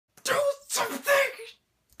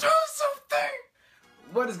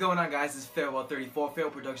What is going on, guys? This is Farewell 34,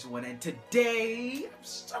 Farewell Production 1, and today, I'm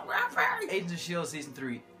so happy! Agents of S.H.I.E.L.D. Season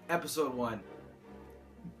 3, Episode 1.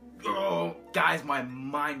 Oh, guys, my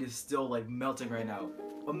mind is still like melting right now.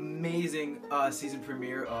 Amazing season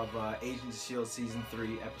premiere of Agents of S.H.I.E.L.D. Season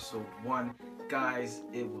 3, Episode 1. Guys,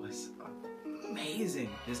 it was amazing.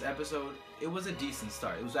 This episode, it was a decent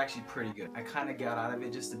start. It was actually pretty good. I kind of got out of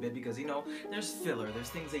it just a bit because, you know, there's filler. There's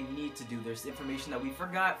things they need to do. There's information that we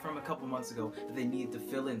forgot from a couple months ago that they needed to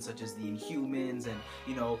fill in, such as the Inhumans and,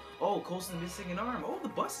 you know, oh, Coulsons missing an arm. Oh, the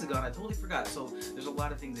bus is gone. I totally forgot. So there's a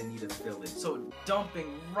lot of things they need to fill in. So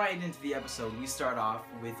dumping right into the episode, we start off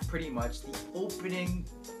with pretty much the opening...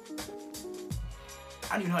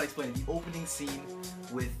 I don't even know how to explain it. The opening scene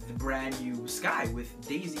with the brand new Sky, with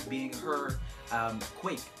Daisy being her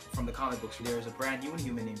Quake from the comic books. There's a brand new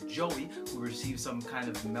Inhuman named Joey who receives some kind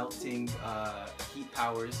of melting heat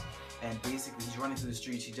powers, and basically he's running through the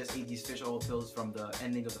streets. He just ate these fish oil pills from the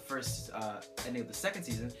ending of the ending of the second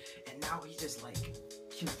season, and now he's just like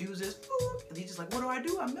confuses, and he's just like, what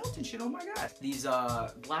do? I'm melting shit, oh my god. These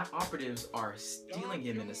black operatives are stealing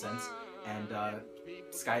him in a sense, and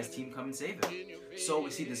Sky's team come and save him. So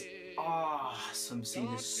we see this awesome scene.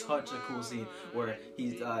 It's such a cool scene where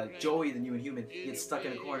he's Joey, the new Inhuman, gets stuck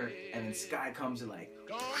in a corner, and then Sky comes and like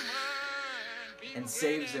and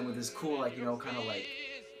saves him with this cool, like, you know, kind of like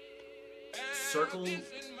circle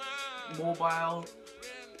mobile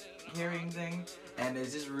hearing thing. And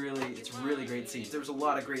it's just really great scenes. There was a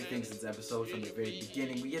lot of great things in this episode from the very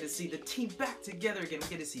beginning. We get to see the team back together again. We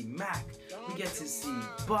get to see Mac. We get to see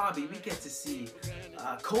Bobby. We get to see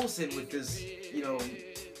Coulson with this, you know,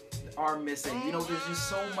 arm missing. You know, there's just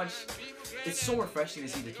so much. It's so refreshing to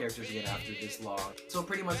see the characters again after this long. So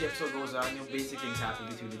pretty much the episode goes on, you know, basic things happen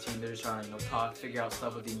between the team. They're just trying to, you know, talk, figure out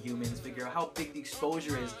stuff with the Inhumans, figure out how big the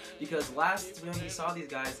exposure is. Because last when we saw these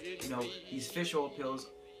guys, you know, these fish oil pills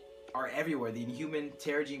are everywhere. The Inhuman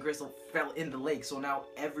Terrigen crystal fell in the lake, so now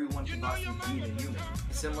everyone can possibly be an Inhuman.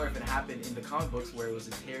 Similar if it happened in the comic books where it was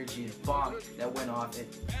a Terrigen bomb that went off, and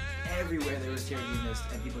everywhere there was Terrigen mist,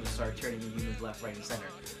 and people just started turning Inhumans left, right, and center.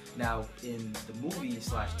 Now, in the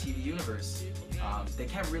movie/TV universe, they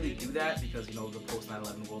can't really do that because, you know, the post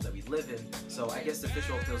 9/11 world that we live in. So I guess the fish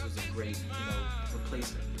oil pills was a great, you know,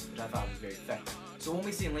 replacement, which I thought was very effective. So when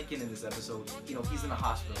we see Lincoln in this episode, you know, he's in the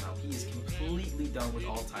hospital now. He is completely done with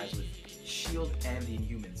all ties with S.H.I.E.L.D. and the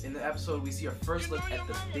Inhumans. In the episode, we see our first look at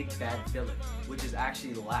the big bad villain, which is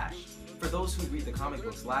actually Lash. For those who read the comic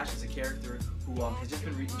books, Lash is a character who has just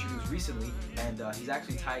been reintroduced recently, and he's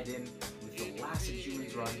actually tied in with the last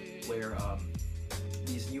Inhumans run, where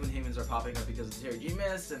these new Inhumans are popping up because of the Terrigen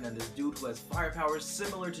mist, and then this dude who has fire powers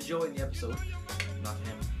similar to Joe in the episode, not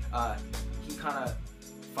him, he kind of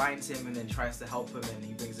finds him and then tries to help him, and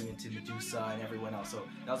he brings him into Medusa and everyone else. So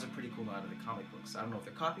that was a pretty cool nod of the comic books. I don't know if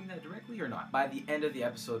they're copying that directly or not. By the end of the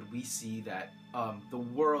episode, we see that the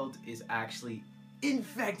world is actually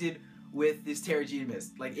infected with this Terrigen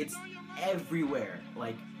mist. Like, it's everywhere.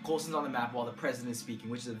 Like, Coulson's on the map while the president is speaking,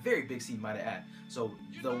 which is a very big scene, might I add. So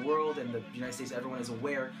the world and the United States, everyone is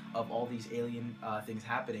aware of all these alien things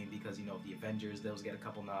happening because, you know, the Avengers, those get a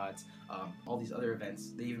couple nods. All these other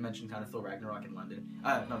events. They even mentioned kind of Thor Ragnarok in London.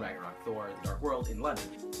 Not Ragnarok, Thor the Dark World in London.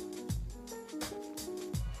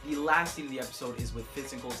 The last scene of the episode is with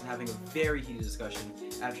Fitz and Coulson having a very heated discussion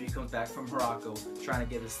after he comes back from Morocco trying to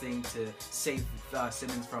get this thing to save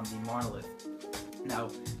Simmons from the monolith. Now,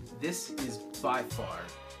 this is by far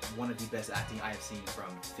one of the best acting I have seen from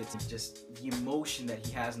Fitz. Just the emotion that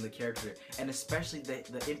he has in the character, and especially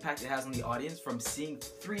the impact it has on the audience from seeing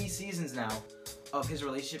 3 seasons now of his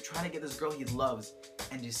relationship, trying to get this girl he loves,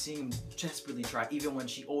 and just seeing him desperately try, even when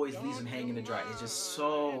she always leaves him hanging to dry. It's just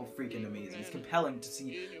so freaking amazing. It's compelling to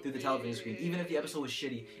see through the television screen. Even if the episode was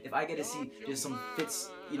shitty, if I get to see just some Fitz,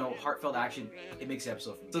 you know, heartfelt action, it makes the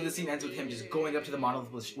episode for me. So the scene ends with him just going up to the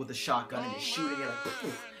monolith with a shotgun and just shooting it,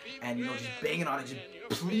 like, and, you know, just banging on it, just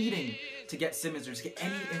pleading to get Simmons or just get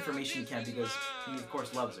any information he can because he, of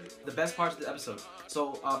course, loves her. The best parts of the episode.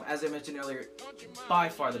 So, as I mentioned earlier, by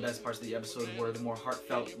far the best parts of the episode were the more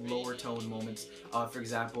heartfelt, lower tone moments. For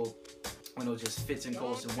example, when it was just Fitz and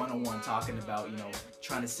Coulson one-on-one talking about, you know,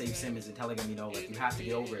 trying to save Simmons and telling him, you know, like, you have to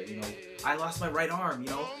get over it, you know. I lost my right arm, you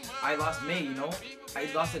know. I lost May, you know. I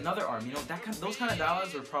lost another arm, you know. Those kind of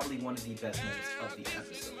dialogues were probably one of the best moments of the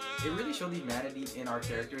episode. It really showed the humanity in our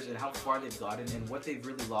characters and how far they've gotten and what they've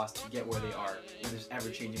really lost to get where they are in this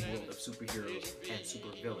ever-changing world of superheroes and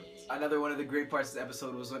supervillains. Another one of the great parts of the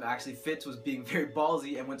episode was when actually Fitz was being very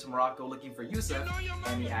ballsy and went to Morocco looking for Yusuf,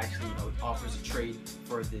 and he actually, you know, offers a trade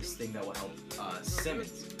for this thing that will help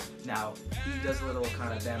Simmons. Now, he does a little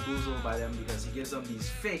kind of bamboozle by them because he gives them these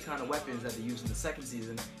fake kind of weapons that they use in the second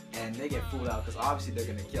season, and they get fooled out because obviously they're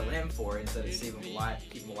going to kill him for it instead of save him alive,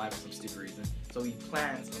 keep him alive for some stupid reason. So he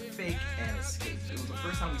plans a fake and escapes. It was the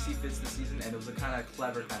first time we see Fitz this season, and it was a kind of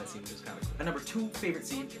clever kind of scene, which was kind of cool. My number 2 favorite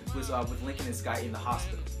scene was with Lincoln and Sky in the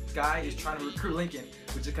hospital. Sky is trying to recruit Lincoln,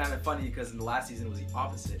 which is kind of funny because in the last season it was the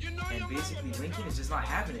opposite. And basically Lincoln is just not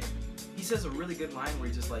having it. He says a really good line where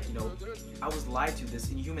he's just like, you know, I was lied to.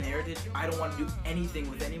 This Inhuman heritage, I don't want to do anything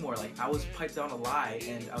with anymore. Like, I was piped down a lie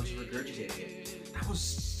and I was regurgitating it. That was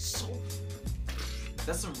so...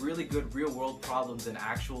 That's some really good real world problems and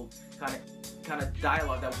actual kind of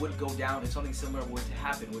dialogue that would go down if something similar were to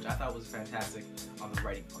happen, which I thought was fantastic on the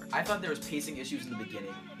writing part. I thought there was pacing issues in the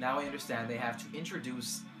beginning. Now I understand they have to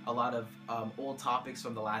introduce a lot of old topics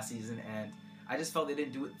from the last season, and I just felt they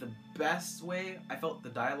didn't do it the best way. I felt the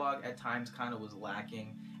dialogue at times kind of was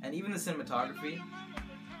lacking, and even the cinematography, in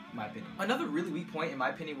my opinion. Another really weak point in my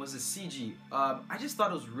opinion was the CG. I just thought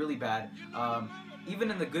it was really bad.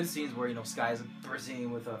 Even in the good scenes where, you know, Sky's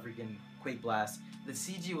bursting with a freaking Quake Blast, the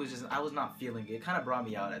CG was just, I was not feeling it. It kind of brought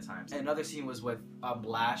me out at times. And another scene was with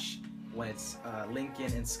Lash, when it's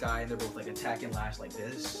Lincoln and Sky and they're both like attacking Lash like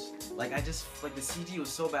this. Like, I just, like, the CG was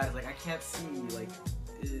so bad, like I can't see, like,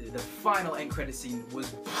 the final end credit scene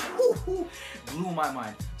was blew my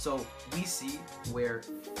mind. So we see where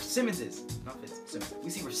Simmons is, not Fitz, Simmons.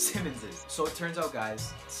 We see where Simmons is. So it turns out,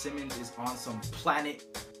 guys, Simmons is on some planet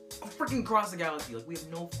freaking across the galaxy. Like, we have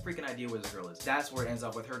no freaking idea where this girl is. That's where it ends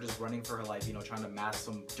up with her just running for her life, you know, trying to mask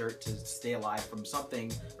some dirt to stay alive from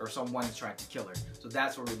something or someone trying to kill her. So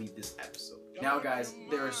that's where we leave this episode. Now, guys,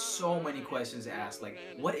 there are so many questions to ask. Like,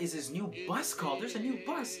 what is this new bus called? There's a new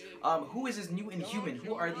bus. Who is this new Inhuman?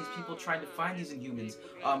 Who are these people trying to find these Inhumans?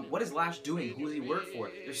 What is Lash doing? Who does he work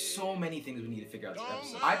for? There's so many things we need to figure out this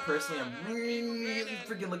episode. I personally am really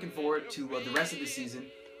freaking looking forward to the rest of the season.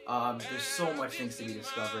 There's so much things to be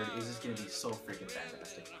discovered. It's just gonna be so freaking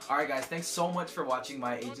fantastic. Alright, guys, thanks so much for watching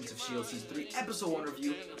my Agents of S.H.I.E.L.D. Season 3 Episode 1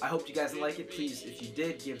 review. I hope you guys like it. Please, if you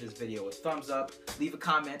did, give this video a thumbs up. Leave a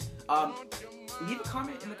comment. Leave a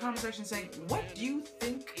comment in the comment section saying, what do you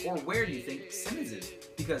think, or where do you think Simmons is?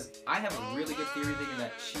 Because I have a really good theory thinking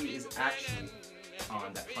that she is actually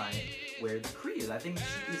on that planet where the Kree is. I think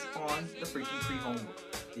she is on the freaking Kree homeworld.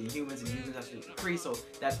 The humans have to do with the Kree, so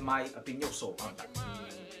that's my opinion on that.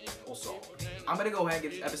 Also, I'm gonna go ahead and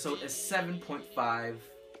give this episode a 7.5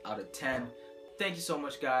 out of 10. Thank you so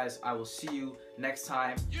much, guys. I will see you next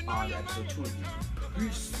time on episode 2 of you.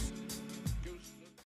 Peace.